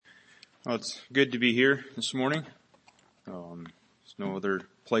Well, it's good to be here this morning. There's no other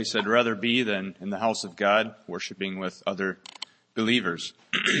place I'd rather be than in the house of God, worshiping with other believers.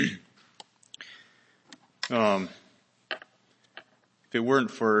 If it weren't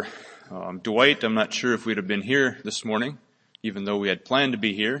for Dwight, I'm not sure if we'd have been here this morning, even though we had planned to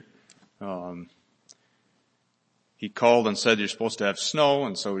be here. He called and said you're supposed to have snow,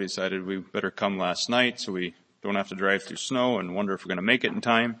 and so we decided we better come last night so we don't have to drive through snow and wonder if we're going to make it in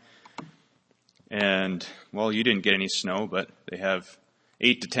time. And, well, you didn't get any snow, but they have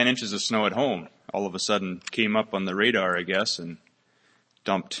 8 to 10 inches of snow at home. All of a sudden came up on the radar, I guess, and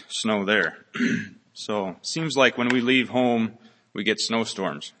dumped snow there. So, seems like when we leave home, we get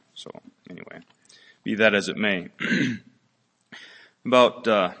snowstorms. So, anyway, be that as it may. About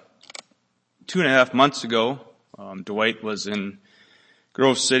 2.5 months ago, Dwight was in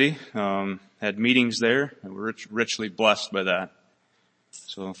Grove City, had meetings there, and we're richly blessed by that.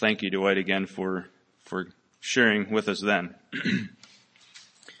 So thank you, Dwight, again for sharing with us then.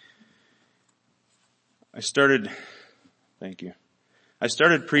 I started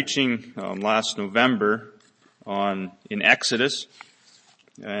preaching last November in Exodus,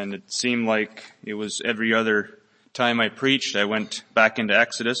 and it seemed like it was every other time I preached, I went back into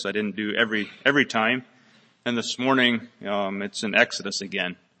Exodus. I didn't do every time, and this morning it's in Exodus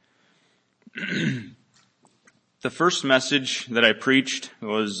again. The first message that I preached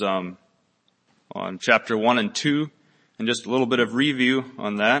was on chapter 1 and 2, and just a little bit of review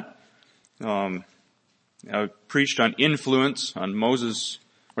on that. I preached on influence on Moses,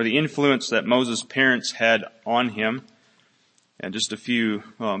 or the influence that Moses' parents had on him. And just a few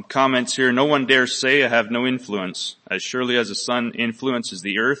comments here. No one dares say, I have no influence. As surely as the sun influences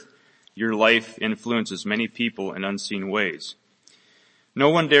the earth, your life influences many people in unseen ways.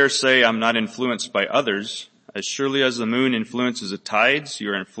 No one dares say, I'm not influenced by others. As surely as the moon influences the tides, you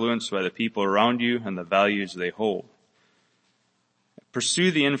are influenced by the people around you and the values they hold. Pursue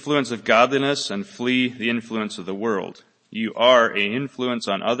the influence of godliness and flee the influence of the world. You are an influence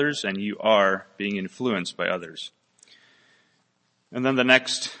on others, and you are being influenced by others. And then the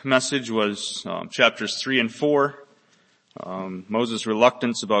next message was chapters 3 and 4, Moses'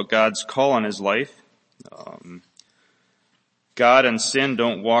 reluctance about God's call on his life. God and sin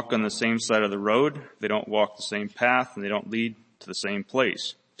don't walk on the same side of the road. They don't walk the same path, and they don't lead to the same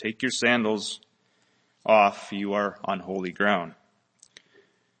place. Take your sandals off. You are on holy ground.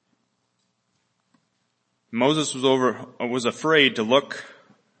 Moses was afraid to look.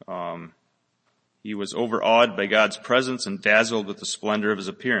 He was overawed by God's presence and dazzled with the splendor of his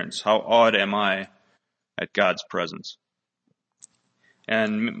appearance. How awed am I at God's presence?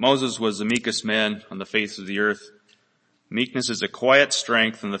 And Moses was the meekest man on the face of the earth. Meekness is a quiet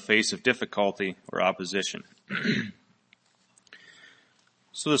strength in the face of difficulty or opposition.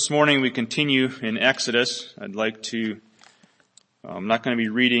 So this morning we continue in Exodus. I'm not going to be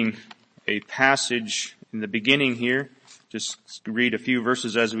reading a passage in the beginning here. Just read a few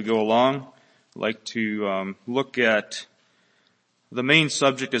verses as we go along. I'd like to look at the main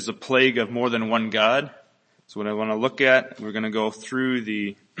subject is the plague of more than one God. So what I want to look at, we're going to go through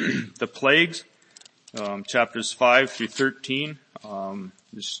the plagues. Chapters 5 through 13,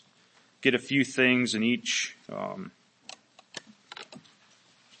 just get a few things in each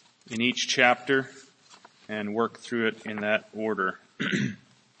chapter and work through it in that order.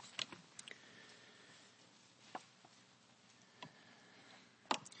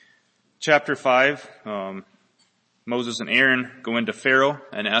 Chapter 5, Moses and Aaron go into Pharaoh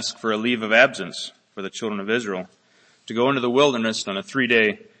and ask for a leave of absence for the children of Israel to go into the wilderness on a 3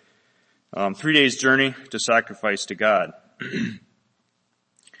 days journey to sacrifice to God.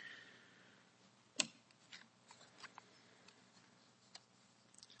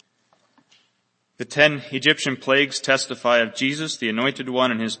 The 10 Egyptian plagues testify of Jesus, the Anointed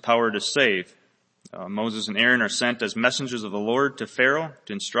One, and his power to save. Moses and Aaron are sent as messengers of the Lord to Pharaoh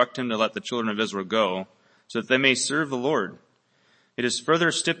to instruct him to let the children of Israel go so that they may serve the Lord. It is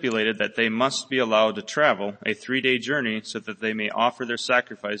further stipulated that they must be allowed to travel a 3-day journey so that they may offer their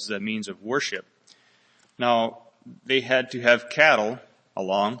sacrifices as means of worship. Now, they had to have cattle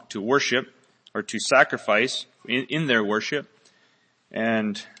along to worship or to sacrifice in their worship.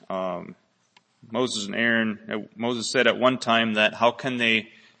 And Moses said at one time that how can they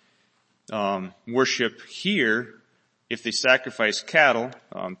worship here if they sacrifice cattle?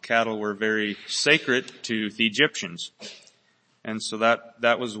 Cattle were very sacred to the Egyptians. And so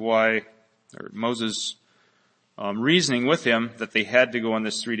that was why Moses reasoning with him that they had to go on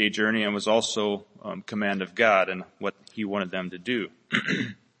this 3-day journey, and was also command of God and what he wanted them to do.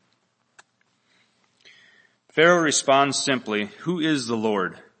 Pharaoh responds simply, "Who is the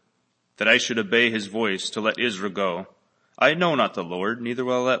Lord?" that I should obey his voice to let Israel go? I know not the Lord, neither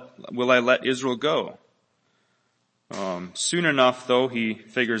will I let Israel go. Soon enough, though, he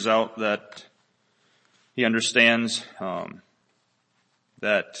figures out that he understands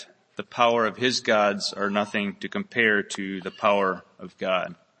that the power of his gods are nothing to compare to the power of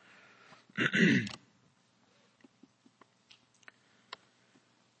God.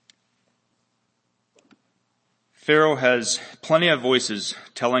 Pharaoh has plenty of voices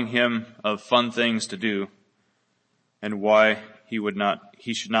telling him of fun things to do and why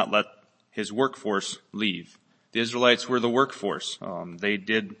he should not let his workforce leave. The Israelites were the workforce. They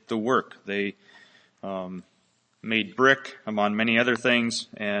did the work. They made brick among many other things,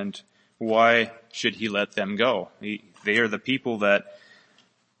 and why should he let them go? They are the people that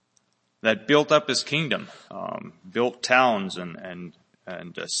built up his kingdom, built towns and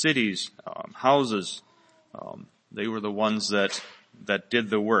cities, houses. They were the ones that did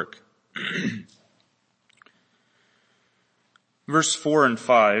the work. Verse 4 and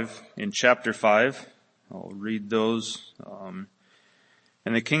 5 in chapter 5, I'll read those.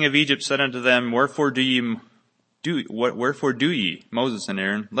 And the king of Egypt said unto them, Wherefore do ye, Moses and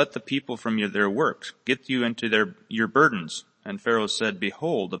Aaron, let the people from their works, get you into your burdens? And Pharaoh said,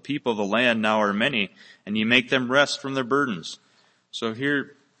 Behold, the people of the land now are many, and ye make them rest from their burdens. So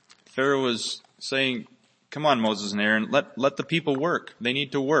here Pharaoh is saying, come on, Moses and Aaron, let the people work. They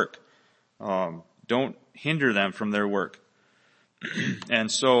need to work. Don't hinder them from their work.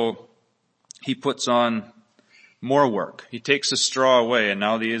 And so he puts on more work. He takes the straw away, and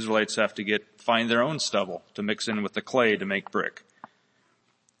now the Israelites have to find their own stubble to mix in with the clay to make brick.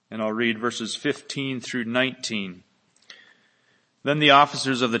 And I'll read verses 15 through 19. Then the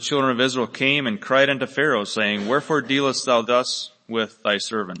officers of the children of Israel came and cried unto Pharaoh, saying, Wherefore dealest thou thus with thy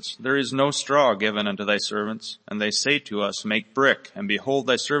servants? There is no straw given unto thy servants. And they say to us, Make brick, and behold,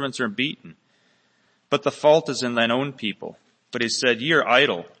 thy servants are beaten. But the fault is in thine own people. But he said, Ye are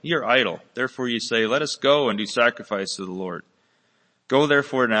idle. Therefore ye say, Let us go and do sacrifice to the Lord. Go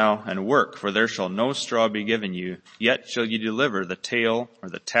therefore now and work, for there shall no straw be given you, yet shall ye deliver the tale or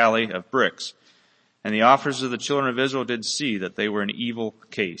the tally of bricks. And the officers of the children of Israel did see that they were in evil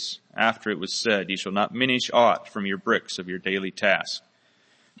case, after it was said, Ye shall not minish aught from your bricks of your daily task.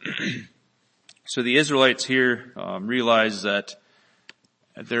 So the Israelites here realize that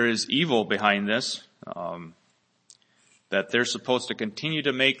there is evil behind this, that they're supposed to continue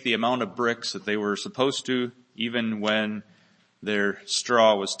to make the amount of bricks that they were supposed to, even when their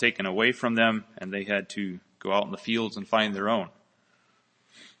straw was taken away from them and they had to go out in the fields and find their own.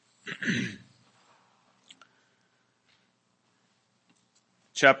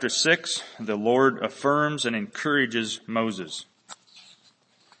 Chapter 6, the Lord affirms and encourages Moses.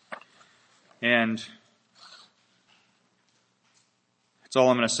 And that's all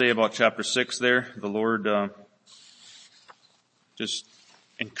I'm going to say about chapter 6 there. The Lord just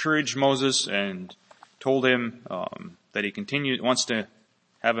encouraged Moses and told him that he wants to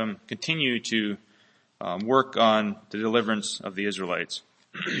have him continue to work on the deliverance of the Israelites.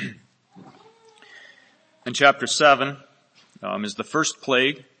 In chapter 7 is the first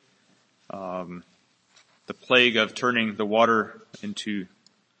plague, the plague of turning the water into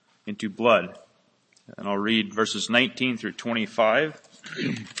blood. And I'll read verses 19 through 25.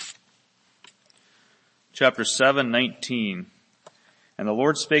 Chapter 7, 19. And the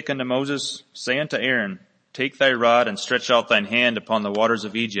Lord spake unto Moses, say unto Aaron, Take thy rod and stretch out thine hand upon the waters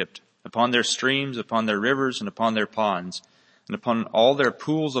of Egypt, upon their streams, upon their rivers, and upon their ponds, and upon all their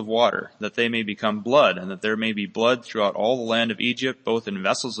pools of water, that they may become blood, and that there may be blood throughout all the land of Egypt, both in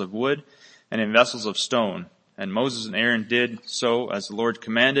vessels of wood and in vessels of stone. And Moses and Aaron did so as the Lord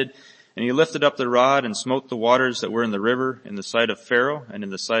commanded, and he lifted up the rod and smote the waters that were in the river in the sight of Pharaoh and in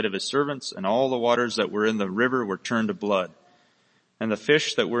the sight of his servants, and all the waters that were in the river were turned to blood. And the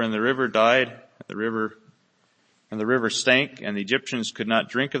fish that were in the river died, and the river stank, and the Egyptians could not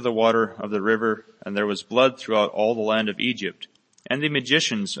drink of the water of the river, and there was blood throughout all the land of Egypt. And the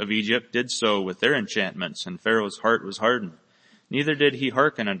magicians of Egypt did so with their enchantments, and Pharaoh's heart was hardened. Neither did he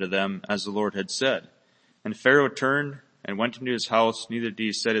hearken unto them, as the Lord had said. And Pharaoh turned and went into his house, neither did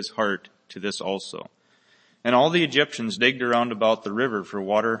he set his heart to this also. And all the Egyptians digged around about the river for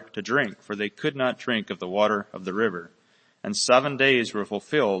water to drink, for they could not drink of the water of the river. And 7 days were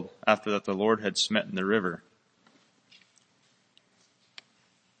fulfilled after that the Lord had smitten the river.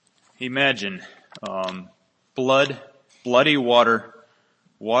 Imagine, bloody water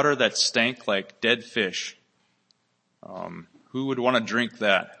that stank like dead fish. Who would want to drink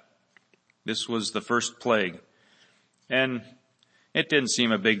that? This was the first plague. And it didn't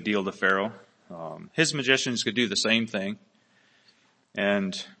seem a big deal to Pharaoh. His magicians could do the same thing.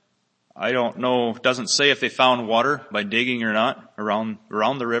 And I don't know, it doesn't say if they found water by digging or not around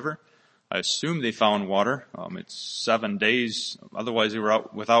the river. I assume they found water. It's 7 days. Otherwise they were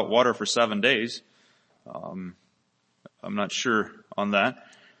out without water for 7 days. I'm not sure on that.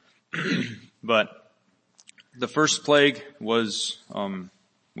 But the first plague was,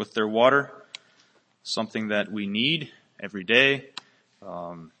 with their water, something that we need every day.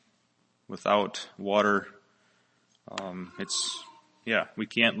 Without water, we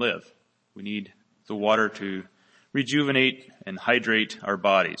can't live. We need the water to rejuvenate and hydrate our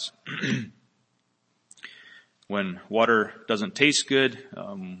bodies. When water doesn't taste good,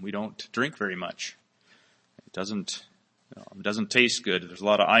 we don't drink very much. It doesn't taste good. There's a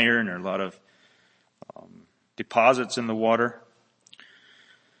lot of iron or a lot of deposits in the water.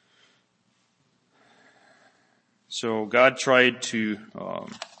 So God tried to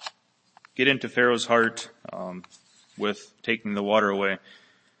get into Pharaoh's heart with taking the water away.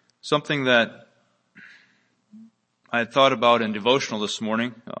 Something that I had thought about in devotional this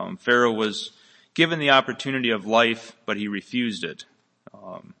morning. Pharaoh was given the opportunity of life, but he refused it.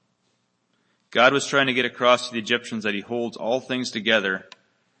 God was trying to get across to the Egyptians that he holds all things together.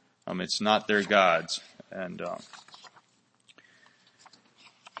 It's not their gods. And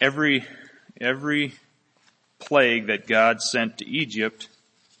every plague that God sent to Egypt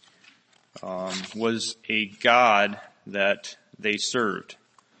was a god that they served.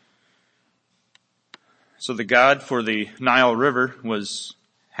 So the god for the Nile River was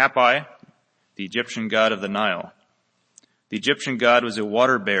Hapi, the Egyptian god of the Nile. The Egyptian god was a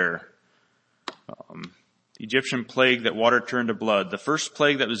water bearer. The Egyptian plague that water turned to blood. The first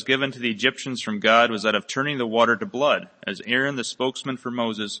plague that was given to the Egyptians from God was that of turning the water to blood. As Aaron, the spokesman for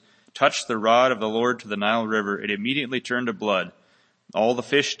Moses, touched the rod of the Lord to the Nile River, it immediately turned to blood. All the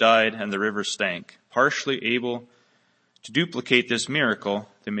fish died and the river stank. Partially able to duplicate this miracle,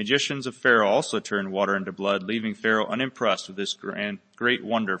 the magicians of Pharaoh also turned water into blood, leaving Pharaoh unimpressed with this great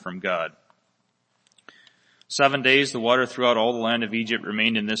wonder from God. 7 days the water throughout all the land of Egypt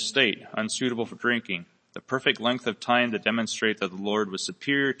remained in this state, unsuitable for drinking, the perfect length of time to demonstrate that the Lord was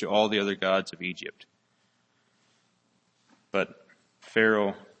superior to all the other gods of Egypt. But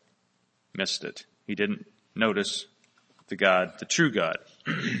Pharaoh missed it. He didn't notice the true God.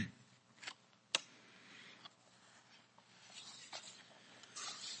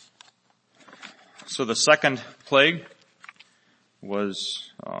 So the second plague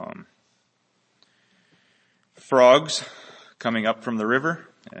was frogs coming up from the river,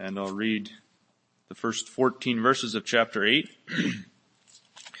 and I'll read the first 14 verses of chapter 8.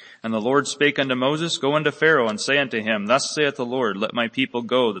 And the Lord spake unto Moses, Go unto Pharaoh, and say unto him, Thus saith the Lord, Let my people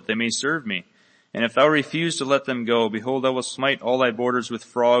go, that they may serve me. And if thou refuse to let them go, behold, I will smite all thy borders with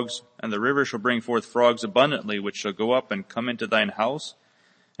frogs, and the river shall bring forth frogs abundantly, which shall go up and come into thine house,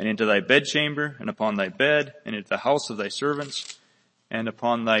 and into thy bedchamber, and upon thy bed, and into the house of thy servants, and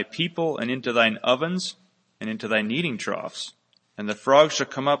upon thy people, and into thine ovens, and into thy kneading troughs. And the frogs shall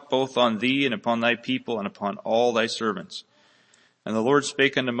come up both on thee, and upon thy people, and upon all thy servants. And the Lord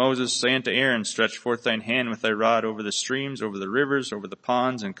spake unto Moses, saying unto Aaron, Stretch forth thine hand with thy rod over the streams, over the rivers, over the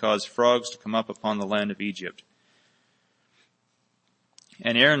ponds, and cause frogs to come up upon the land of Egypt.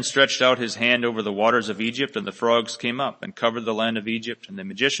 And Aaron stretched out his hand over the waters of Egypt, and the frogs came up, and covered the land of Egypt. And the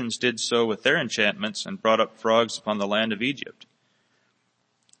magicians did so with their enchantments, and brought up frogs upon the land of Egypt.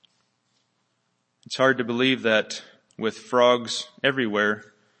 It's hard to believe that with frogs everywhere,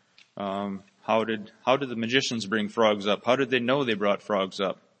 how did the magicians bring frogs up? How did they know they brought frogs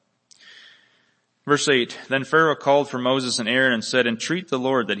up? Verse 8, Then Pharaoh called for Moses and Aaron and said, Entreat the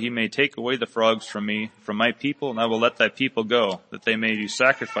Lord that he may take away the frogs from me, from my people, and I will let thy people go, that they may do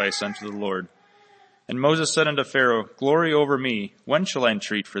sacrifice unto the Lord. And Moses said unto Pharaoh, Glory over me, when shall I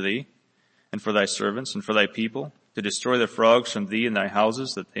entreat for thee, and for thy servants, and for thy people, to destroy the frogs from thee and thy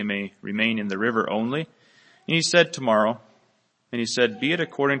houses, that they may remain in the river only? And he said, Tomorrow. And he said, Be it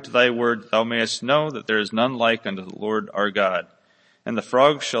according to thy word, that thou mayest know that there is none like unto the Lord our God. And the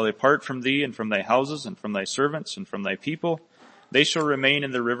frogs shall depart from thee, and from thy houses, and from thy servants, and from thy people. They shall remain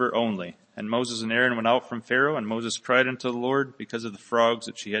in the river only. And Moses and Aaron went out from Pharaoh, and Moses cried unto the Lord because of the frogs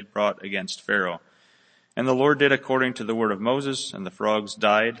which he had brought against Pharaoh. And the Lord did according to the word of Moses, and the frogs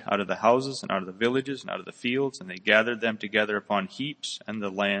died out of the houses, and out of the villages, and out of the fields, and they gathered them together upon heaps, and the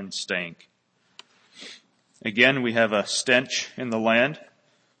land stank. Again, we have a stench in the land.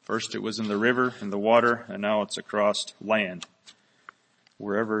 First it was in the river, in the water, and now it's across land.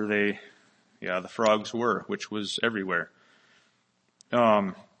 Wherever the frogs were, which was everywhere.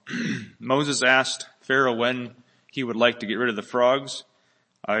 Moses asked Pharaoh when he would like to get rid of the frogs.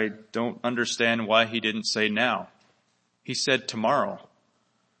 I don't understand why he didn't say now. He said tomorrow.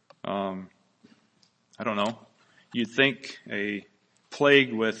 I don't know. You'd think a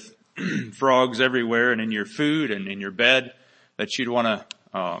plague with frogs everywhere and in your food and in your bed that you'd want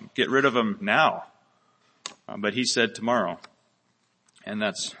to get rid of them now. But he said tomorrow. And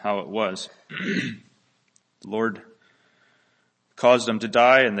that's how it was. The Lord caused them to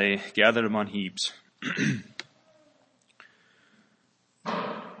die, and they gathered them on heaps.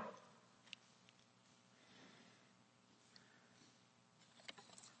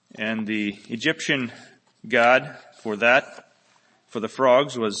 And the Egyptian god for the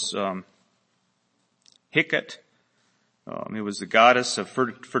frogs, was Hecate. It was the goddess of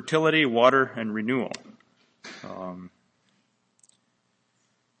fertility, water, and renewal.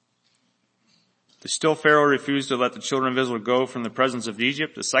 Still Pharaoh refused to let the children of Israel go from the presence of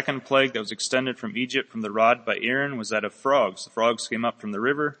Egypt. The second plague that was extended from Egypt from the rod by Aaron was that of frogs. The frogs came up from the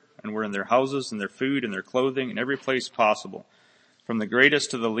river and were in their houses and their food and their clothing and every place possible. From the greatest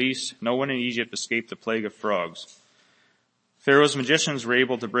to the least, no one in Egypt escaped the plague of frogs. Pharaoh's magicians were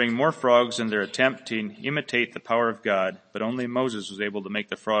able to bring more frogs in their attempt to imitate the power of God, but only Moses was able to make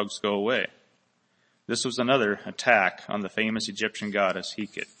the frogs go away. This was another attack on the famous Egyptian goddess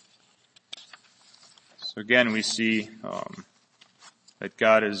Hecate. So again, we see that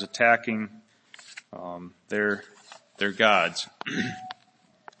God is attacking their gods.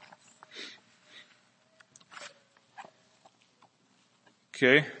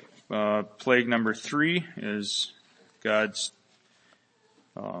 Okay, plague number 3 is God's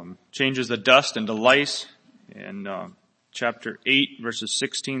changes the dust into lice in chapter 8, verses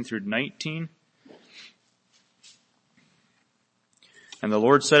 16 through 19. And the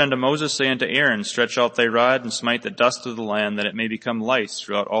Lord said unto Moses, say unto Aaron, stretch out thy rod and smite the dust of the land, that it may become lice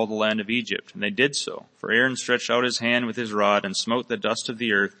throughout all the land of Egypt. And they did so. For Aaron stretched out his hand with his rod and smote the dust of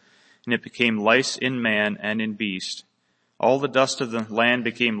the earth, and it became lice in man and in beast. All the dust of the land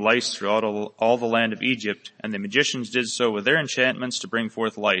became lice throughout all the land of Egypt, and the magicians did so with their enchantments to bring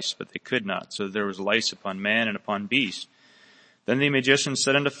forth lice, but they could not. So there was lice upon man and upon beast. Then the magicians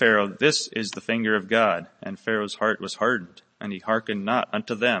said unto Pharaoh, this is the finger of God. And Pharaoh's heart was hardened, and he hearkened not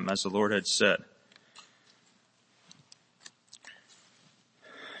unto them, as the Lord had said.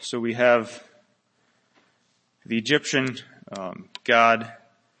 So we have the Egyptian god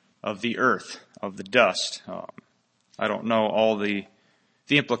of the earth, of the dust. I don't know all the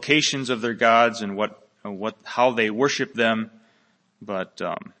implications of their gods and how they worship them, but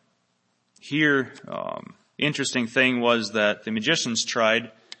here, interesting thing was that the magicians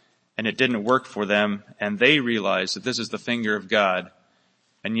tried, and it didn't work for them, and they realized that this is the finger of God,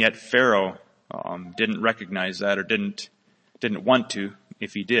 and yet Pharaoh didn't recognize that, or didn't want to.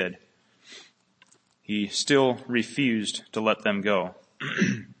 If he did, he still refused to let them go.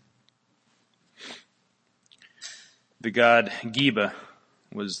 The god Geba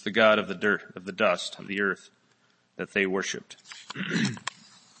was the god of the dirt, of the dust, of the earth that they worshipped.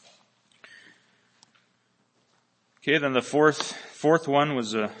 Okay, then the fourth one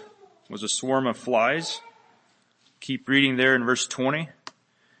was a swarm of flies. Keep reading there in verse 20.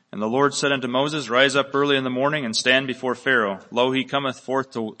 And the Lord said unto Moses, rise up early in the morning and stand before Pharaoh. Lo, he cometh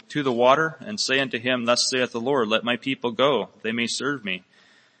forth to the water, and say unto him, thus saith the Lord, let my people go, they may serve me.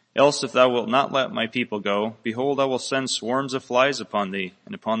 Else if thou wilt not let my people go, behold, I will send swarms of flies upon thee,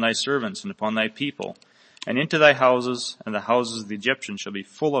 and upon thy servants, and upon thy people, and into thy houses, and the houses of the Egyptians shall be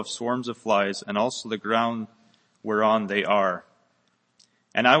full of swarms of flies, and also the ground whereon they are.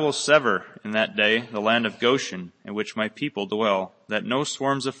 And I will sever in that day the land of Goshen, in which my people dwell, that no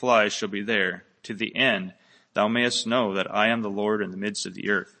swarms of flies shall be there, to the end thou mayest know that I am the Lord in the midst of the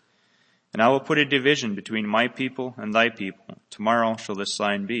earth. And I will put a division between my people and thy people. Tomorrow shall this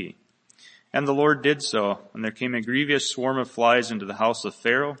sign be. And the Lord did so, and there came a grievous swarm of flies into the house of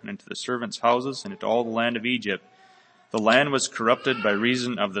Pharaoh, and into the servants' houses, and into all the land of Egypt. The land was corrupted by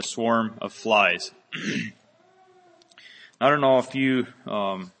reason of the swarm of flies. I don't know if you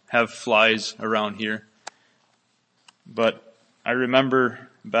have flies around here, but I remember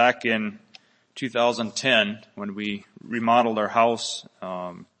back in 2010 when we remodeled our house,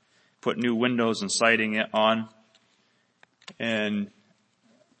 put new windows and siding on, and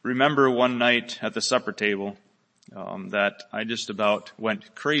remember one night at the supper table that I just about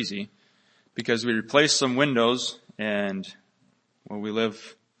went crazy because we replaced some windows, and we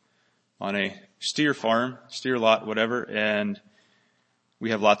live on a steer farm, steer lot, whatever, and we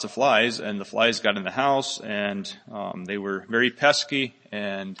have lots of flies, and the flies got in the house, and they were very pesky,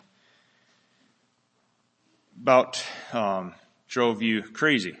 and about drove you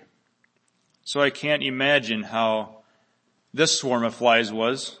crazy. So I can't imagine how this swarm of flies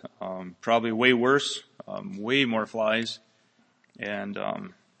was, probably way worse, way more flies, and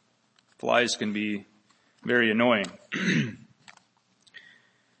Flies can be very annoying.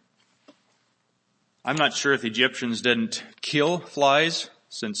 I'm not sure if the Egyptians didn't kill flies,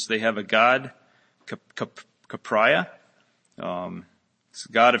 since they have a god, Capriah. It's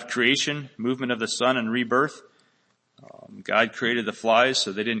the god of creation, movement of the sun, and rebirth. God created the flies,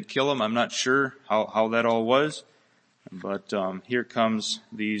 so they didn't kill them. I'm not sure how that all was. But here comes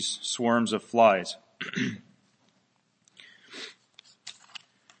these swarms of flies.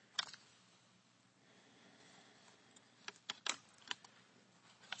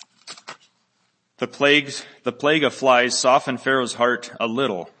 The plague of flies softened Pharaoh's heart a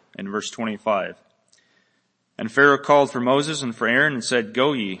little, in verse 25. And Pharaoh called for Moses and for Aaron and said,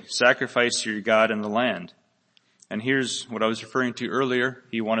 "Go ye, sacrifice to your God in the land." And here's what I was referring to earlier.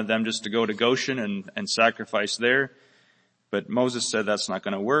 He wanted them just to go to Goshen and sacrifice there. But Moses said that's not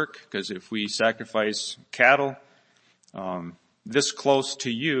going to work, because if we sacrifice cattle this close to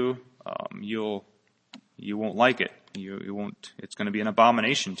you, you won't like it. You won't. It's going to be an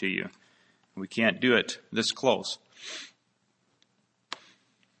abomination to you. We can't do it this close.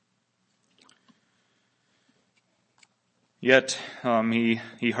 Yet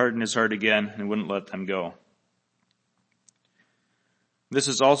he hardened his heart again and wouldn't let them go. This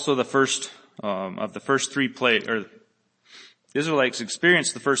is also the first of the first three plagues. Or the Israelites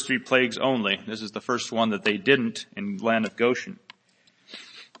experienced the first three plagues only. This is the first one that they didn't in the land of Goshen.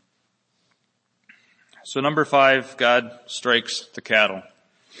 So number 5, God strikes the cattle.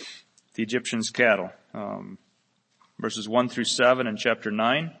 The Egyptians' cattle. Verses 1 through 7 in chapter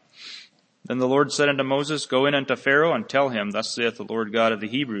 9. Then the Lord said unto Moses, "Go in unto Pharaoh and tell him, Thus saith the Lord God of the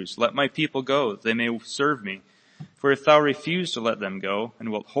Hebrews, Let my people go, that they may serve me. For if thou refuse to let them go,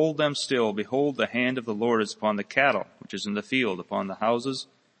 and wilt hold them still, behold, the hand of the Lord is upon the cattle, which is in the field, upon the houses,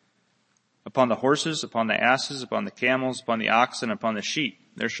 upon the horses, upon the asses, upon the camels, upon the oxen, upon the sheep.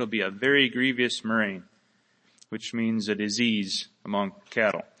 There shall be a very grievous murrain," which means a disease among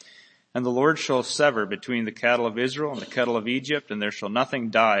cattle. "And the Lord shall sever between the cattle of Israel and the cattle of Egypt, and there shall nothing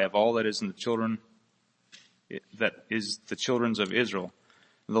die of all that is the children's of Israel.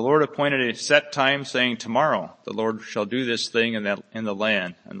 And the Lord appointed a set time, saying, Tomorrow the Lord shall do this thing in the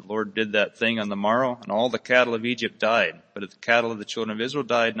land. And the Lord did that thing on the morrow, and all the cattle of Egypt died. But of the cattle of the children of Israel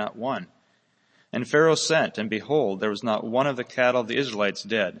died not one. And Pharaoh sent, and behold, there was not one of the cattle of the Israelites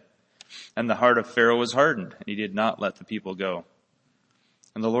dead. And the heart of Pharaoh was hardened, and he did not let the people go.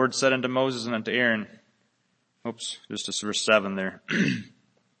 And the Lord said unto Moses and unto Aaron," just verse 7 there.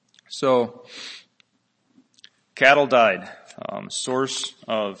 So, cattle died. Source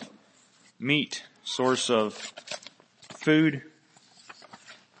of meat, source of food.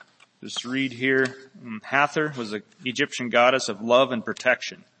 Just read here. Hathor was an Egyptian goddess of love and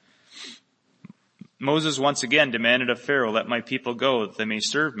protection. Moses once again demanded of Pharaoh, "Let my people go, that they may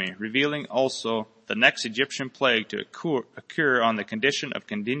serve me," revealing also the next Egyptian plague to occur on the condition of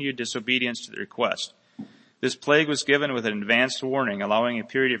continued disobedience to the request. This plague was given with an advanced warning, allowing a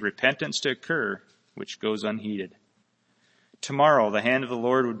period of repentance to occur, which goes unheeded. Tomorrow the hand of the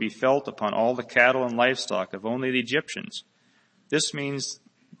Lord would be felt upon all the cattle and livestock of only the Egyptians. This means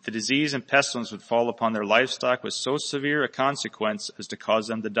the disease and pestilence would fall upon their livestock with so severe a consequence as to cause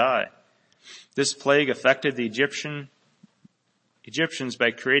them to die. This plague affected the Egyptians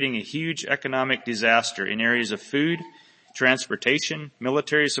by creating a huge economic disaster in areas of food, transportation,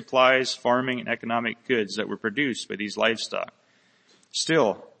 military supplies, farming, and economic goods that were produced by these livestock.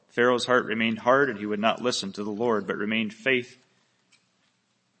 Still, Pharaoh's heart remained hard, and he would not listen to the Lord, but remained faithful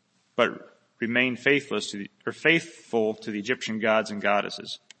to the Egyptian gods and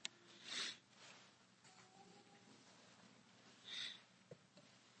goddesses.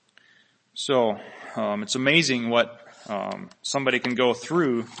 So, it's amazing what somebody can go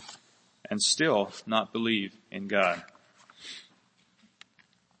through and still not believe in God.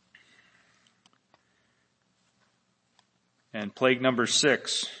 And plague number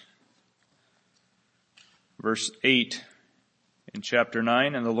 6, verse 8 in chapter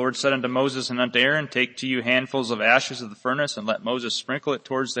 9, "And the Lord said unto Moses and unto Aaron, Take to you handfuls of ashes of the furnace, and let Moses sprinkle it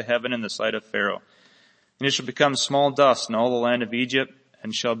towards the heaven in the sight of Pharaoh. And it shall become small dust in all the land of Egypt,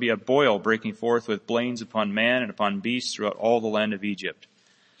 and shall be a boil breaking forth with blains upon man and upon beasts throughout all the land of Egypt."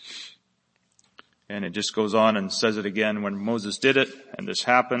 And it just goes on and says it again when Moses did it, and this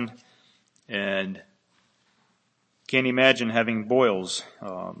happened. And can't imagine having boils.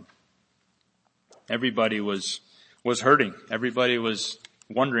 Everybody was hurting. Everybody was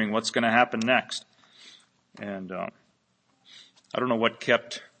wondering what's going to happen next. And I don't know what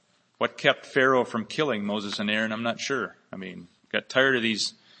kept Pharaoh from killing Moses and Aaron. I'm not sure. I mean, got tired of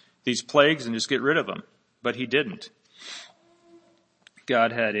these plagues and just get rid of them. But he didn't.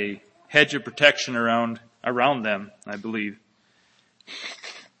 God had a hedge of protection around them, I believe.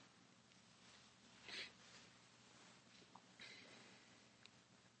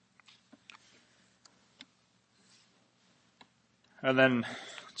 And then,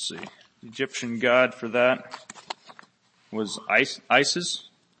 let's see, the Egyptian god for that was Isis.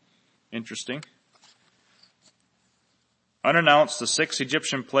 Interesting. Unannounced, the sixth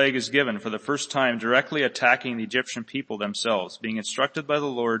Egyptian plague is given for the first time, directly attacking the Egyptian people themselves. Being instructed by the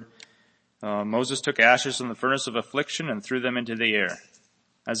Lord, Moses took ashes from the furnace of affliction and threw them into the air.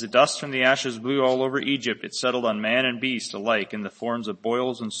 As the dust from the ashes blew all over Egypt, it settled on man and beast alike in the forms of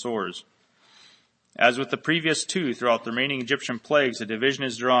boils and sores. As with the previous two, throughout the remaining Egyptian plagues, a division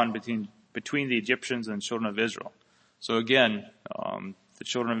is drawn between the Egyptians and the children of Israel. So again, the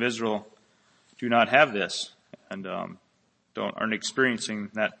children of Israel do not have this and aren't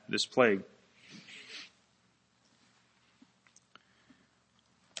experiencing this plague.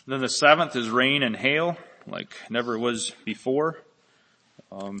 Then the seventh is rain and hail, like never was before.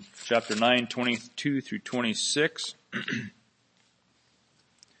 Chapter 9, 22 through 26.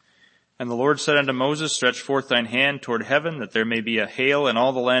 And the Lord said unto Moses, stretch forth thine hand toward heaven, that there may be a hail in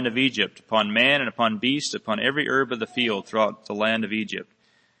all the land of Egypt, upon man and upon beast, upon every herb of the field throughout the land of Egypt.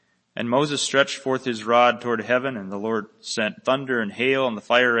 And Moses stretched forth his rod toward heaven, and the Lord sent thunder and hail, and the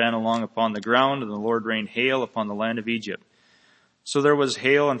fire ran along upon the ground, and the Lord rained hail upon the land of Egypt. So there was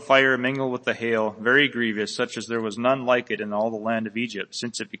hail and fire mingled with the hail, very grievous, such as there was none like it in all the land of Egypt,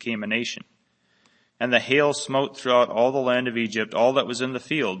 since it became a nation. And the hail smote throughout all the land of Egypt, all that was in the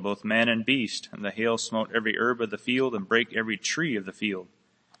field, both man and beast. And the hail smote every herb of the field, and brake every tree of the field.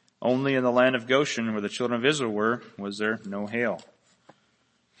 Only in the land of Goshen, where the children of Israel were, was there no hail.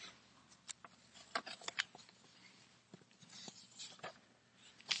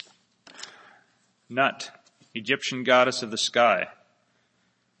 Nut, Egyptian goddess of the sky.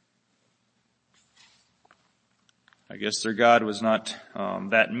 I guess their god was not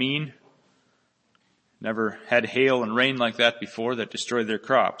that mean. Never had hail and rain like that before that destroyed their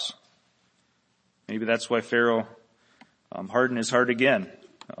crops. Maybe that's why Pharaoh hardened his heart again.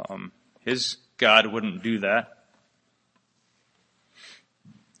 His God wouldn't do that.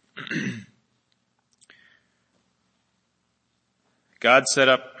 God set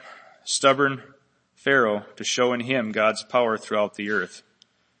up stubborn Pharaoh to show in him God's power throughout the earth.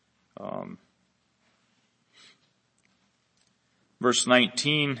 Verse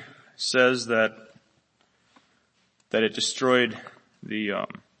 19 says that it destroyed their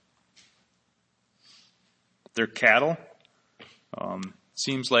cattle.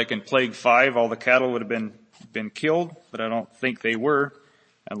 Seems like in Plague 5 all the cattle would have been killed, but I don't think they were,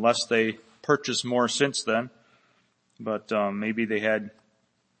 unless they purchased more since then. But maybe they had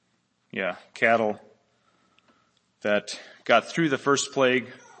cattle that got through the first plague,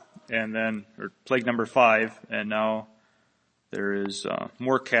 and then, or plague number 5, and now there is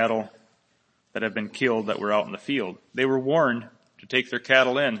more cattle that have been killed that were out in the field. They were warned to take their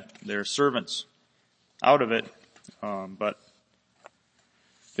cattle in, their servants, out of it, but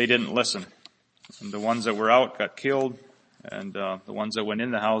they didn't listen. And the ones that were out got killed, and the ones that went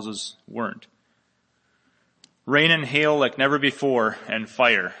in the houses weren't. Rain and hail like never before, and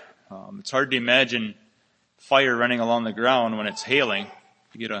fire. It's hard to imagine fire running along the ground when it's hailing.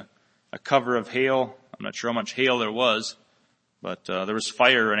 You get a cover of hail. I'm not sure how much hail there was, but there was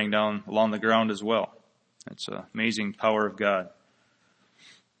fire running down along the ground as well. It's an amazing power of God.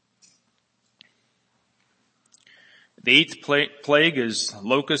 The eighth plague is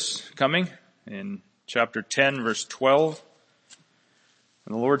locusts coming in chapter 10, verse 12.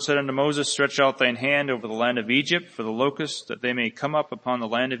 And the Lord said unto Moses, stretch out thine hand over the land of Egypt for the locusts, that they may come up upon the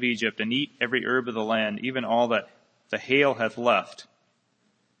land of Egypt and eat every herb of the land, even all that the hail hath left.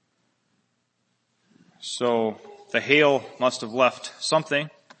 So the hail must have left something.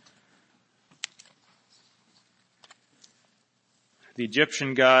 The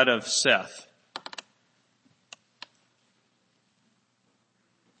Egyptian god of Seth.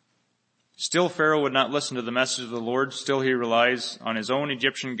 Still Pharaoh would not listen to the message of the Lord. Still he relies on his own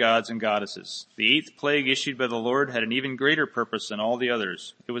Egyptian gods and goddesses. The eighth plague issued by the Lord had an even greater purpose than all the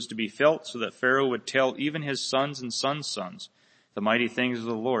others. It was to be felt so that Pharaoh would tell even his sons and sons' sons the mighty things of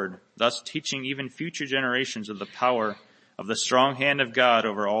the Lord, thus teaching even future generations of the power of the strong hand of God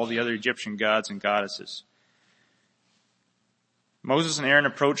over all the other Egyptian gods and goddesses. Moses and Aaron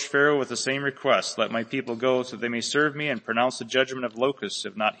approached Pharaoh with the same request, let my people go so that they may serve me and pronounce the judgment of locusts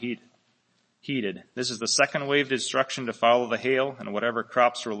if not heeded. This is the second wave of destruction to follow the hail, and whatever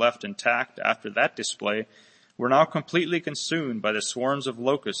crops were left intact after that display were now completely consumed by the swarms of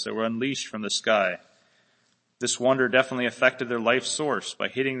locusts that were unleashed from the sky. This wonder definitely affected their life source by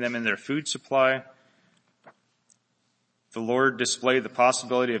hitting them in their food supply. The Lord displayed the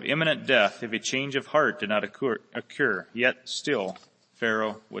possibility of imminent death if a change of heart did not occur, yet still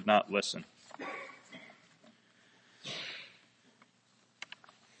Pharaoh would not listen.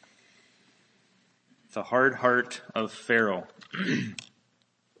 The hard heart of Pharaoh.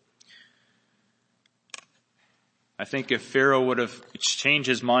 I think if Pharaoh would have changed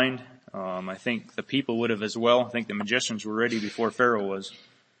his mind, I think the people would have as well. I think the magicians were ready before Pharaoh was.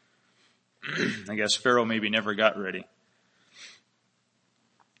 I guess Pharaoh maybe never got ready.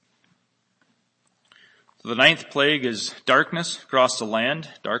 So the 9th plague is darkness across the land,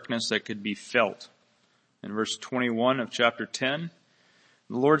 darkness that could be felt. In verse 21 of chapter 10,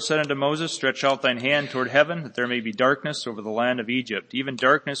 the Lord said unto Moses, stretch out thine hand toward heaven, that there may be darkness over the land of Egypt, even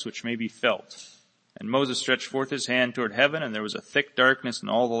darkness which may be felt. And Moses stretched forth his hand toward heaven, and there was a thick darkness in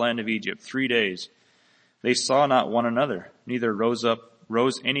all the land of Egypt 3 days. They saw not one another, neither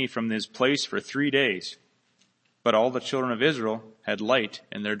rose any from his place for 3 days. But all the children of Israel had light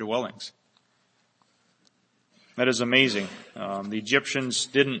in their dwellings. That is amazing. The Egyptians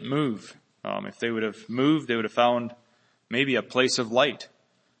didn't move. If they would have moved, they would have found maybe a place of light.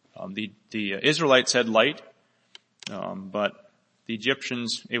 The Israelites had light, but the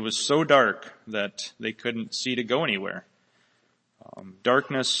Egyptians, it was so dark that they couldn't see to go anywhere.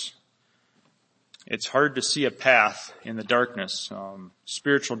 Darkness, it's hard to see a path in the darkness.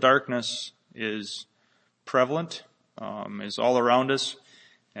 Spiritual darkness is prevalent, is all around us,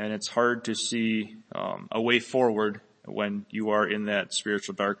 and it's hard to see a way forward when you are in that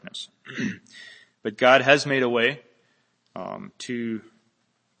spiritual darkness. But God has made a way to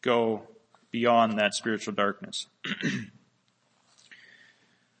go beyond that spiritual darkness.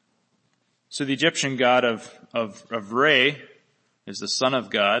 So the Egyptian god of Re is the son of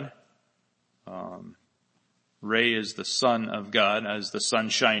God. Re is the son of God, as the sun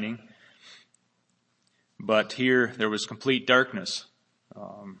shining. But here there was complete darkness.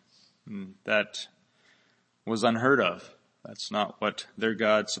 That was unheard of. That's not what their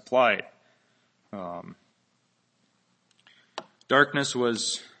God supplied. Darkness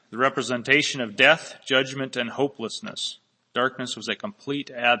was the representation of death, judgment, and hopelessness. Darkness was a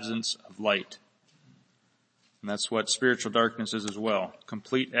complete absence of light. And that's what spiritual darkness is as well.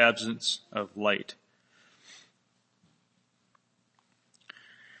 Complete absence of light.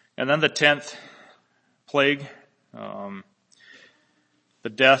 And then the 10th plague, the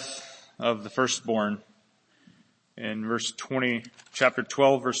death of the firstborn in chapter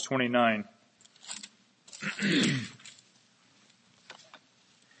 12, verse 29.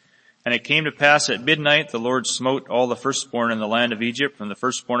 And it came to pass at midnight, the Lord smote all the firstborn in the land of Egypt, from the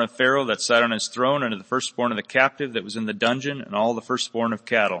firstborn of Pharaoh that sat on his throne, unto the firstborn of the captive that was in the dungeon, and all the firstborn of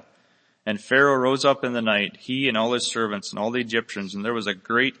cattle. And Pharaoh rose up in the night, he and all his servants and all the Egyptians, and there was a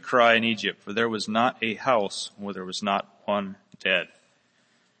great cry in Egypt, for there was not a house where there was not one dead.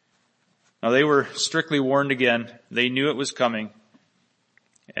 Now they were strictly warned again. They knew it was coming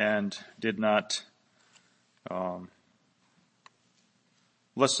and did not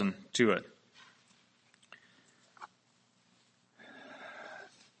listen to it.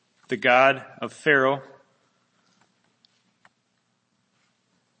 The God of Pharaoh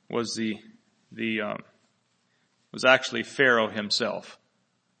was was actually Pharaoh himself.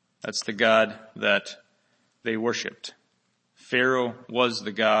 That's the God that they worshipped. Pharaoh was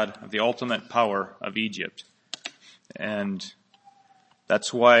the God of the ultimate power of Egypt. And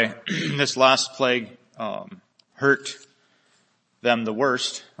that's why this last plague hurt them the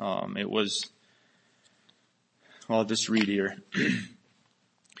worst. I'll just read here.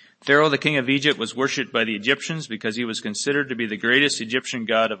 Pharaoh, the king of Egypt, was worshipped by the Egyptians because he was considered to be the greatest Egyptian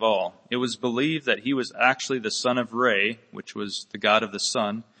god of all. It was believed that he was actually the son of Re, which was the god of the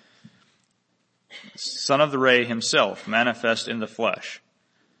sun, son of the Re himself, manifest in the flesh.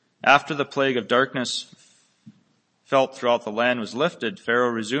 After the plague of darkness felt throughout the land was lifted, Pharaoh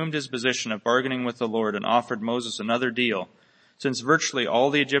resumed his position of bargaining with the Lord and offered Moses another deal. Since virtually all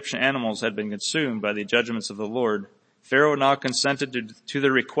the Egyptian animals had been consumed by the judgments of the Lord, Pharaoh now consented to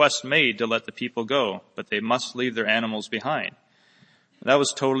the request made to let the people go, but they must leave their animals behind. That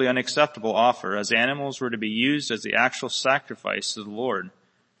was totally unacceptable offer, as animals were to be used as the actual sacrifice to the Lord.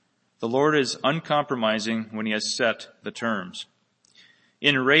 The Lord is uncompromising when he has set the terms.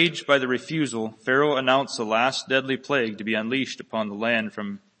 Enraged by the refusal, Pharaoh announced the last deadly plague to be unleashed upon the land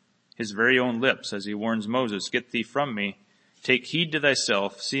from his very own lips, as he warns Moses, "Get thee from me. Take heed to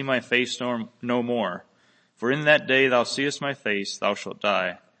thyself. See my face no more. For in that day thou seest my face, thou shalt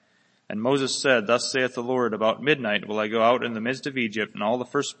die." And Moses said, "Thus saith the Lord, about midnight will I go out in the midst of Egypt, and all the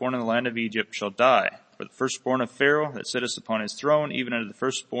firstborn in the land of Egypt shall die. for the firstborn of Pharaoh that sitteth upon his throne, even unto the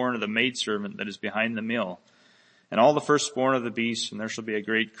firstborn of the maidservant that is behind the mill, and all the firstborn of the beasts, and there shall be a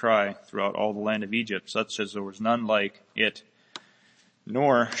great cry throughout all the land of Egypt, such as there was none like it,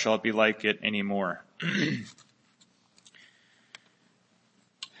 nor shall it be like it any more.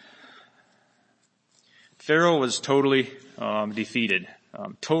 Pharaoh was totally defeated.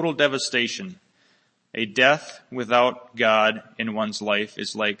 Total devastation. A death without God in one's life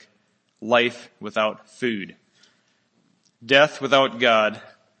is like life without food. Death without God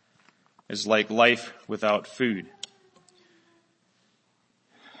is like life without food.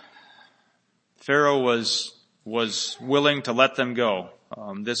 Pharaoh was willing to let them go.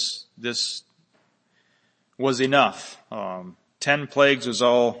 This was enough. 10 plagues was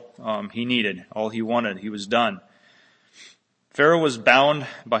all he needed, all he wanted. He was done. Pharaoh was bound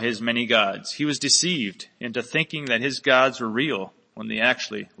by his many gods. He was deceived into thinking that his gods were real when they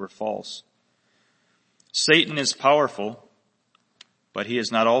actually were false. Satan is powerful, but he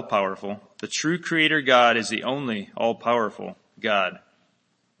is not all-powerful. The true creator God is the only all-powerful God.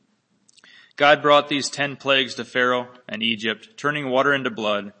 God brought these 10 plagues to Pharaoh and Egypt, turning water into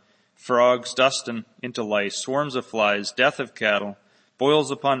blood, frogs, dust into lice, swarms of flies, death of cattle,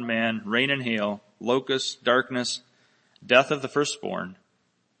 boils upon man, rain and hail, locusts, darkness, death of the firstborn,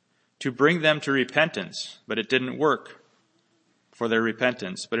 to bring them to repentance. But it didn't work for their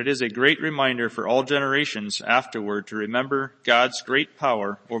repentance. But it is a great reminder for all generations afterward to remember God's great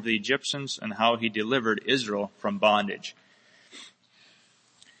power over the Egyptians and how he delivered Israel from bondage.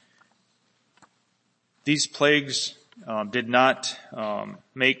 These plagues did not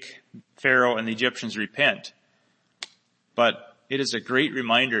make Pharaoh and the Egyptians repent, but it is a great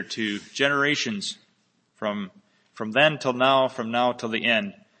reminder to generations from then till now, from now till the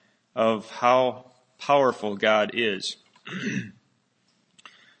end, of how powerful God is.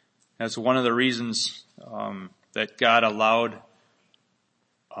 That's one of the reasons that God allowed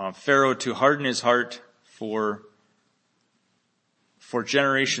Pharaoh to harden his heart for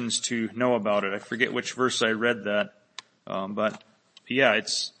generations to know about it. I forget which verse I read that, but yeah,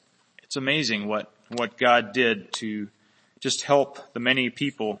 it's amazing what God did to just help the many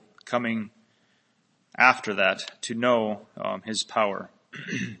people coming after that to know his power.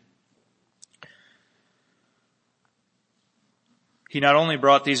 He not only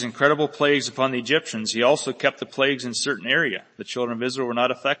brought these incredible plagues upon the Egyptians, he also kept the plagues in certain area. The children of Israel were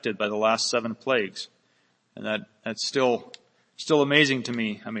not affected by the last 7 plagues. And that's still amazing to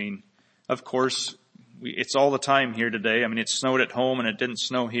me. I mean, of course, it's all the time here today. I mean, it snowed at home and it didn't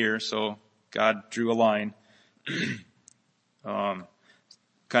snow here, so God drew a line. Kind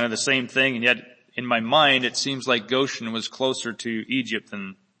of the same thing, and yet in my mind, it seems like Goshen was closer to Egypt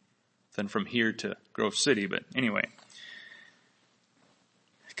than from here to Grove City. But anyway,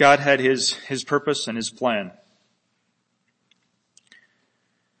 God had his purpose and his plan.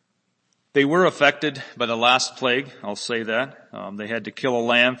 They were affected by the last plague, I'll say that. They had to kill a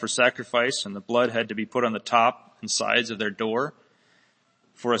lamb for sacrifice, and the blood had to be put on the top and sides of their door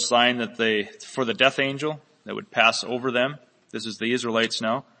for a sign for the death angel that would pass over them. This is the Israelites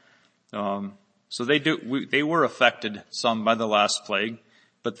now. So they were affected some by the last plague,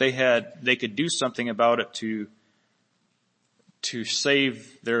 but they could do something about it to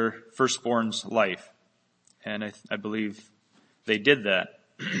save their firstborn's life. And I believe they did that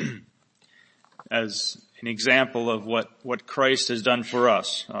as an example of what Christ has done for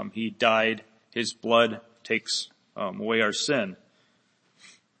us. He died, his blood takes away our sin.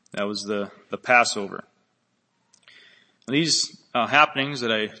 That was the Passover. These happenings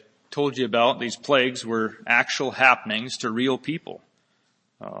that I told you about, these plagues, were actual happenings to real people.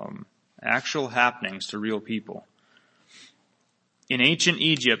 Actual happenings to real people. In ancient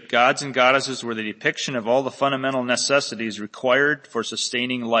Egypt, gods and goddesses were the depiction of all the fundamental necessities required for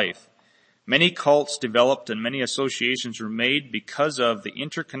sustaining life. Many cults developed and many associations were made because of the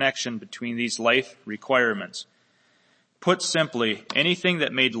interconnection between these life requirements. Put simply, anything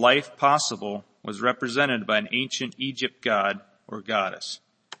that made life possible was represented by an ancient Egypt god or goddess.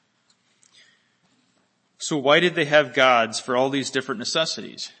 So why did they have gods for all these different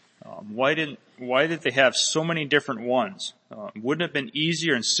necessities? Why did they have so many different ones? Wouldn't it have been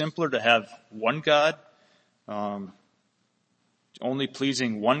easier and simpler to have one God? Only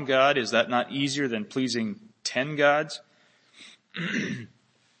pleasing one God, is that not easier than pleasing 10 gods?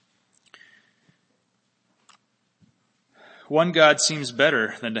 One God seems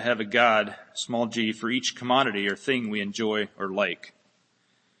better than to have a God, small g, for each commodity or thing we enjoy or like.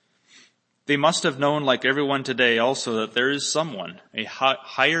 They must have known, like everyone today, also that there is someone, a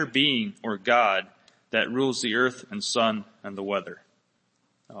higher being or God, that rules the earth and sun and the weather.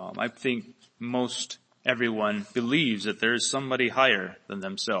 I think most everyone believes that there is somebody higher than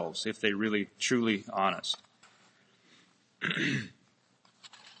themselves, if they're really, truly honest.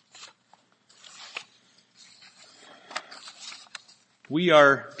 We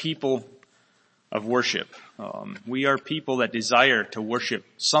are people of worship. We are people that desire to worship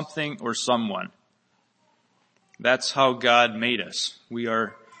something or someone. That's how God made us. We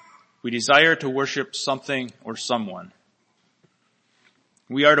desire to worship something or someone.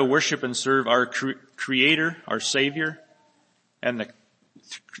 We are to worship and serve our Creator, our Savior, and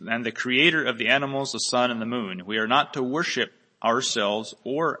the Creator of the animals, the sun, and the moon. We are not to worship ourselves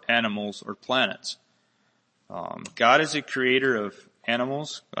or animals or planets. God is a creator of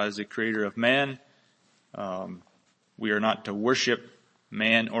animals. God is a creator of man. We are not to worship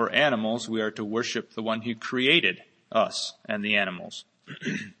man or animals. We are to worship the one who created us and the animals.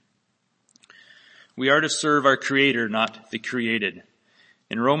 We are to serve our Creator, not the created.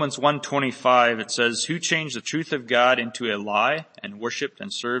 In Romans 1:25 it says, "Who changed the truth of God into a lie and worshipped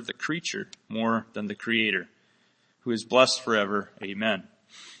and served the creature more than the Creator, who is blessed forever. Amen."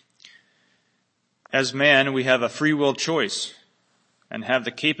 As man, we have a free will choice and have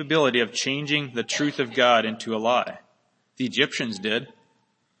the capability of changing the truth of God into a lie. The Egyptians did.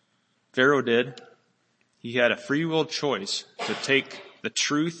 Pharaoh did. He had a free will choice to take the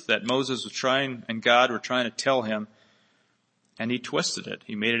truth that Moses was trying and God were trying to tell him, and he twisted it.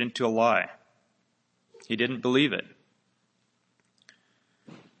 He made it into a lie. He didn't believe it.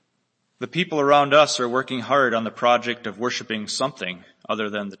 The people around us are working hard on the project of worshiping something other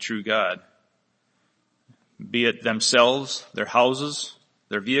than the true God. Be it themselves, their houses,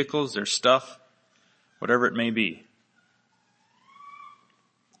 their vehicles, their stuff, whatever it may be.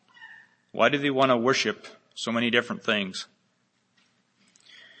 Why do they want to worship so many different things?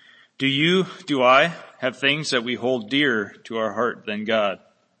 Do I have things that we hold dearer to our heart than God?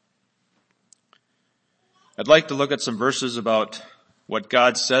 I'd like to look at some verses about what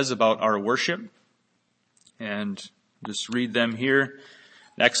God says about our worship and just read them here.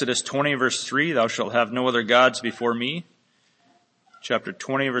 Exodus 20 verse 3, "Thou shalt have no other gods before me." Chapter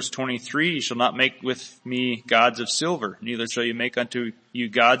 20 verse 23, "You shall not make with me gods of silver, neither shall you make unto you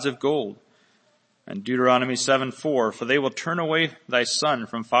gods of gold." And Deuteronomy 7:4, "For they will turn away thy son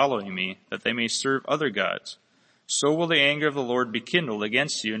from following me, that they may serve other gods. So will the anger of the Lord be kindled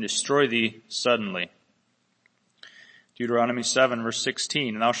against you and destroy thee suddenly." Deuteronomy 7 verse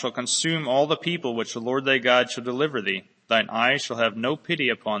 16, "And thou shalt consume all the people which the Lord thy God shall deliver thee. Thine eyes shall have no pity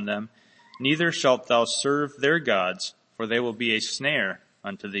upon them, neither shalt thou serve their gods, for they will be a snare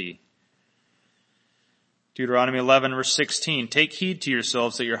unto thee." Deuteronomy 11 verse 16, "Take heed to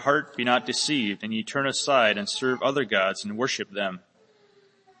yourselves that your heart be not deceived, and ye turn aside and serve other gods and worship them."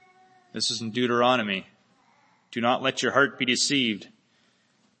 This is in Deuteronomy. Do not let your heart be deceived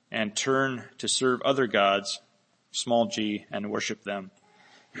and turn to serve other gods, small g, and worship them.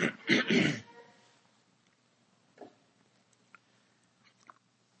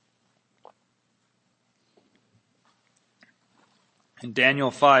 In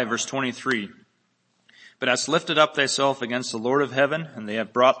Daniel 5 verse 23, "But hast lifted up thyself against the Lord of heaven, and they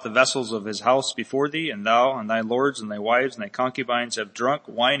have brought the vessels of his house before thee, and thou and thy lords and thy wives and thy concubines have drunk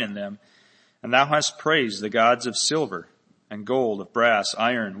wine in them, and thou hast praised the gods of silver and gold, of brass,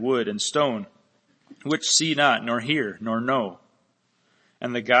 iron, wood, and stone, which see not, nor hear, nor know.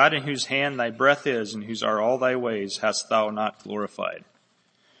 And the God in whose hand thy breath is, and whose are all thy ways, hast thou not glorified."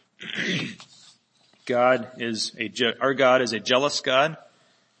 Our God is a jealous God.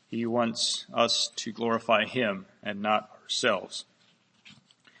 He wants us to glorify him and not ourselves.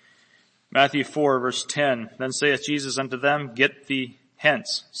 Matthew 4 verse 10, "Then saith Jesus unto them, Get thee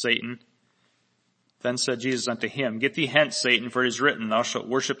hence, Satan. Then said Jesus unto him, Get thee hence, Satan, for it is written, Thou shalt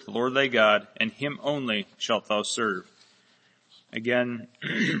worship the Lord thy God, and him only shalt thou serve." Again,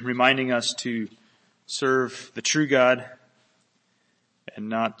 reminding us to serve the true God and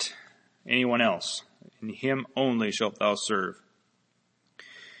not anyone else. And him only shalt thou serve.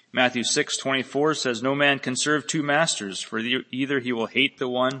 Matthew 6:24 says, "No man can serve two masters, for either he will hate the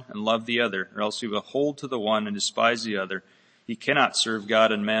one and love the other, or else he will hold to the one and despise the other. He cannot serve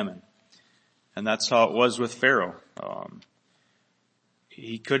God and mammon." And that's how it was with Pharaoh.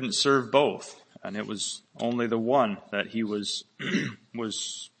 He couldn't serve both, and it was only the one that he was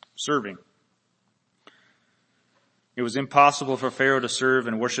serving. It was impossible for Pharaoh to serve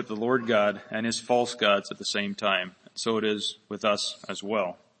and worship the Lord God and his false gods at the same time. So it is with us as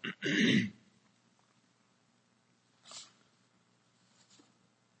well.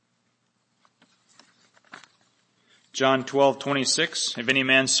 John 12:26, "If any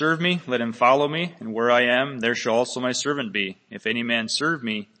man serve me, let him follow me, and where I am, there shall also my servant be. If any man serve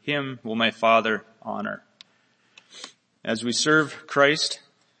me, him will my Father honor. As we serve Christ,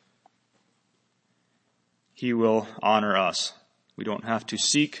 He will honor us. We don't have to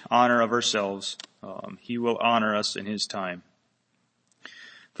seek honor of ourselves. He will honor us in His time.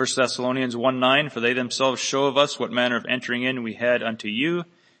 1 Thessalonians 1:9, for they themselves show of us what manner of entering in we had unto you,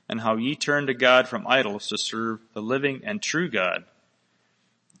 and how ye turned to God from idols to serve the living and true God.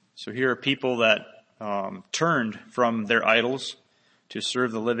 So here are people that turned from their idols to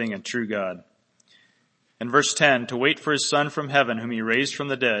serve the living and true God. In verse 10, to wait for His Son from heaven, whom He raised from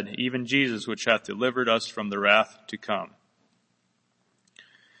the dead, even Jesus, which hath delivered us from the wrath to come.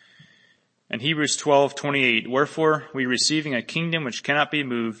 And Hebrews 12:28, wherefore we receiving a kingdom which cannot be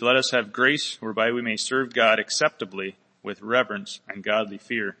moved, let us have grace whereby we may serve God acceptably with reverence and godly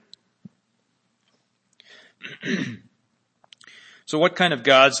fear. So what kind of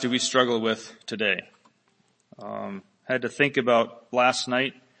gods do we struggle with today? Had to think about last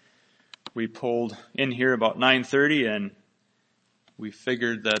night. We pulled in here about 9:30 and we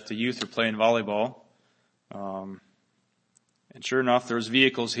figured that the youth were playing volleyball. And sure enough, there was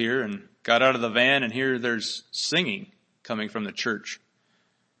vehicles here, and got out of the van, and here there's singing coming from the church.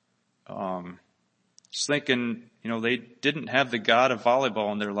 Just thinking, they didn't have the God of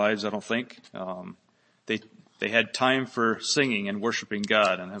volleyball in their lives, I don't think. They had time for singing and worshiping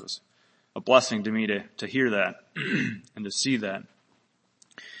God, and it was a blessing to me to hear that and to see that.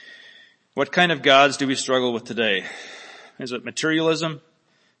 What kind of gods do we struggle with today? Is it materialism?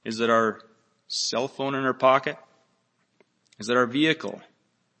 Is it our cell phone in our pocket? Is it our vehicle?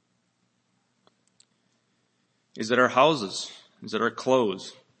 Is it our houses? Is it our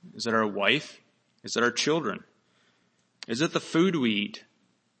clothes? Is it our wife? Is it our children? Is it the food we eat?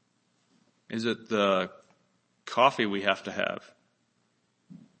 Is it the coffee we have to have?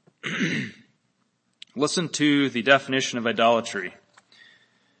 Listen to the definition of idolatry.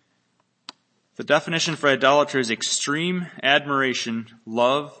 The definition for idolatry is extreme admiration,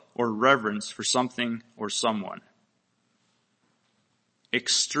 love, or reverence for something or someone.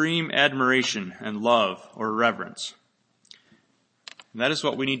 Extreme admiration and love or reverence. And that is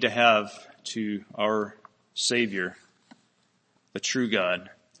what we need to have to our Savior, the true God,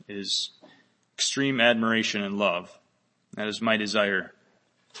 is extreme admiration and love. That is my desire.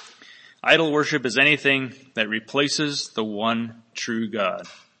 Idol worship is anything that replaces the one true God.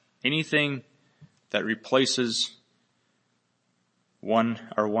 Anything that replaces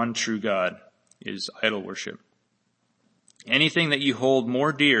our one true God is idol worship. Anything that you hold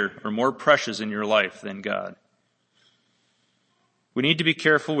more dear or more precious in your life than God. We need to be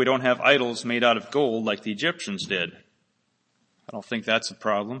careful we don't have idols made out of gold like the Egyptians did. I don't think that's a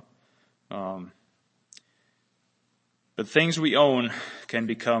problem. But things we own can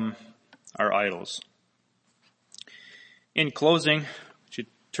become our idols. In closing, would you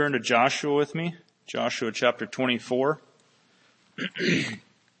turn to Joshua with me? Joshua chapter 24.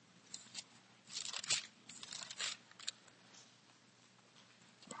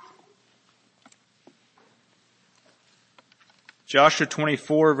 Joshua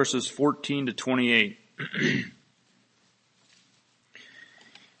 24 verses 14 to 28.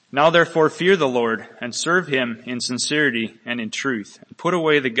 Now therefore fear the Lord, and serve Him in sincerity and in truth, and put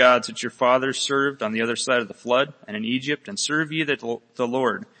away the gods which your fathers served on the other side of the flood, and in Egypt, and serve ye the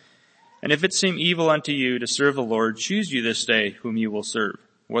Lord. And if it seem evil unto you to serve the Lord, choose you this day whom you will serve,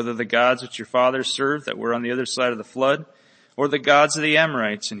 whether the gods which your fathers served that were on the other side of the flood, or the gods of the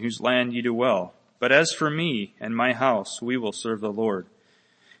Amorites in whose land ye dwell. But as for me and my house, we will serve the Lord.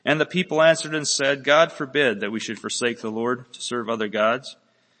 And the people answered and said, God forbid that we should forsake the Lord to serve other gods.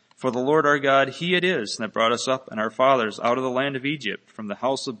 For the Lord our God, He it is that brought us up and our fathers out of the land of Egypt from the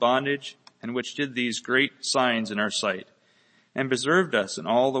house of bondage, and which did these great signs in our sight, and preserved us in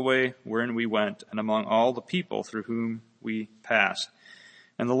all the way wherein we went, and among all the people through whom we passed.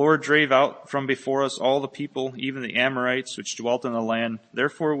 And the Lord drave out from before us all the people, even the Amorites, which dwelt in the land.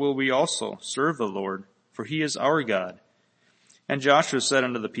 Therefore will we also serve the Lord, for He is our God. And Joshua said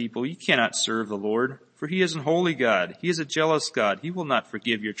unto the people, Ye cannot serve the Lord, for He is an holy God. He is a jealous God. He will not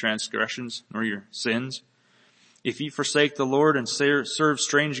forgive your transgressions nor your sins. If ye forsake the Lord and serve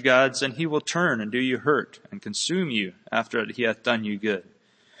strange gods, then He will turn and do you hurt and consume you after He hath done you good.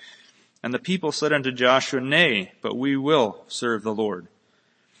 And the people said unto Joshua, Nay, but we will serve the Lord.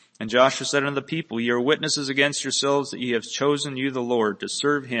 And Joshua said unto the people, Ye are witnesses against yourselves that ye have chosen you the Lord to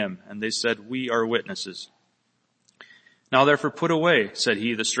serve Him. And they said, We are witnesses. Now therefore put away, said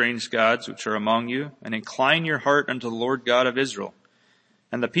he, the strange gods which are among you, and incline your heart unto the Lord God of Israel.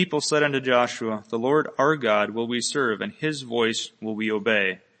 And the people said unto Joshua, The Lord our God will we serve, and His voice will we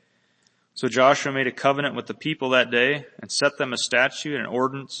obey. So Joshua made a covenant with the people that day, and set them a statute and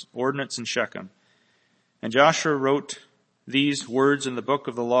ordinance in Shechem, And Joshua wrote these words in the book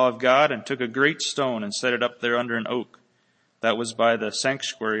of the law of God, and took a great stone and set it up there under an oak that was by the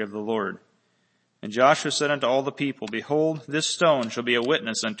sanctuary of the Lord. And Joshua said unto all the people, Behold, this stone shall be a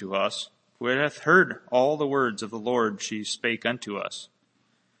witness unto us, for it hath heard all the words of the Lord she spake unto us.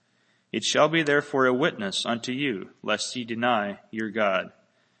 It shall be therefore a witness unto you, lest ye deny your God.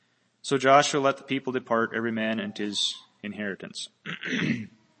 So Joshua let the people depart, every man into his inheritance.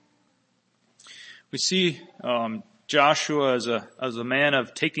 We see Joshua as a man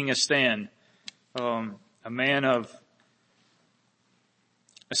of taking a stand, a man of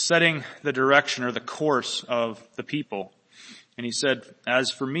setting the direction or the course of the people. And he said,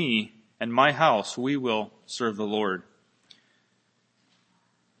 As for me and my house, we will serve the Lord.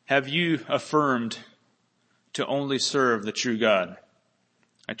 Have you affirmed to only serve the true God?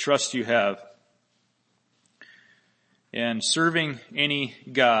 I trust you have. And serving any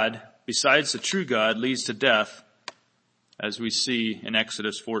God besides the true God leads to death, as we see in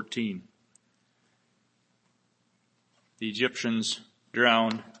Exodus 14. The Egyptians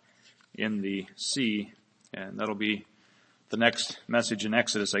drowned in the sea, and that'll be the next message in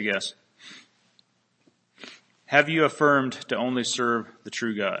Exodus, I guess. Have you affirmed to only serve the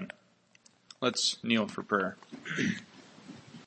true God? Let's kneel for prayer.